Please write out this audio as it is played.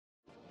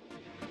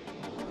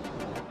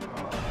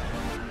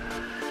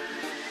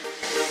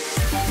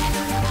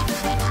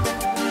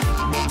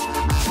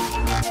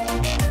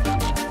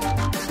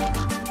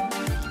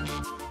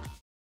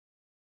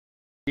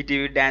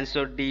ETV dance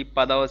show D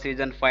 10వ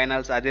season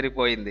finals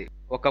అదిరిపోయింది.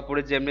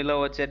 ఒకప్పుడు జెమినీలో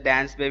వచ్చే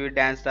డాన్స్ బేబీ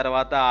డాన్స్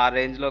తర్వాత ఆ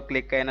రేంజ్లో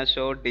క్లిక్ అయిన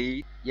షో డి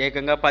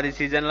ఏకంగా 10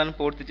 సీజన్లను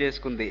పూర్తి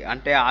చేసుకుంది.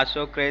 అంటే ఆ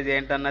షో క్రేజ్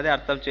ఏంటన్నది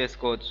అర్థం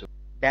చేసుకోవచ్చు.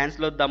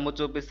 డాన్స్లో దమ్ము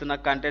చూపిస్తున్న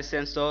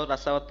కంటెస్టెంట్స్తో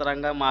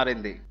రసవత్తరంగా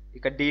మారింది.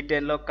 ఇక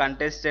డి10లో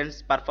కంటెస్టెంట్స్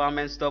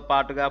పర్ఫార్మెన్స్తో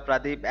పాటుగా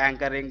Pradeep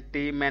anchoring,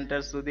 team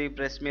mentor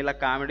Sudeep, రష్మిల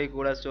comedy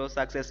కూడా షో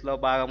సక్సెస్లో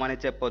భాగమని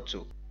చెప్పొచ్చు.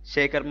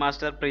 శేఖర్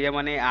మాస్టర్,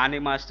 ప్రియమణి, ఆని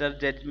మాస్టర్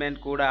జడ్జ్మెంట్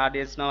కూడా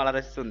ఆడియన్స్ను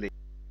అలరిస్తుంది.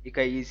 ఇక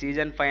ఈ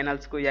season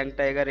ఫైనల్స్కు young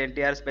tiger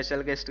NTR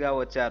special గెస్ట్గా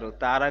వచ్చారు.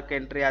 తారక్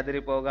ఎంట్రీ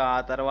అదిరిపోగా ఆ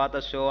తర్వాత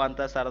షో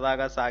అంతా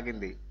సరదాగా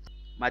సాగింది.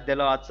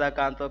 మధ్యలో అత్సా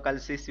ఖాన్తో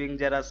కలిసి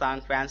స్వింగ్ జరా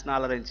song ఫ్యాన్స్ను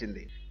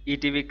అలరించింది.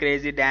 ETV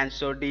crazy dance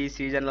show D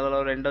సీజన్లలో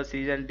రెండో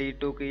సీజన్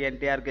డి2కి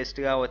ఎన్టీఆర్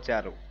గెస్ట్గా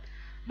వచ్చారు.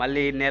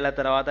 మళ్ళీ ఇన్నేళ్ల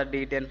తర్వాత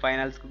డి10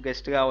 ఫైనల్స్కు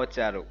గెస్ట్గా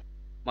వచ్చారు.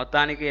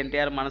 మొత్తానికి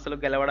ఎన్టీఆర్ మనసులు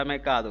గెలవడమే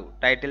కాదు,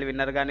 టైటిల్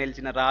విన్నర్గా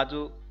నిలిచిన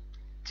రాజు,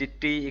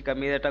 చిట్టి ఇక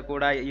మీదట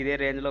కూడా ఇదే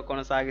రేంజ్లో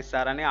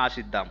కొనసాగిస్తారని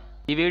ఆశిద్దాం.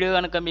 ఈ వీడియో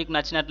కనుక మీకు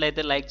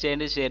నచ్చినట్లయితే లైక్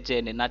చేయండి, షేర్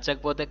చేయండి.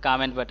 నచ్చకపోతే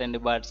కామెంట్ పెట్టండి.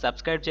 బట్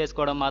సబ్స్క్రైబ్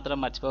చేసుకోవడం మాత్రం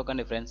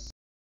మర్చిపోకండి ఫ్రెండ్స్.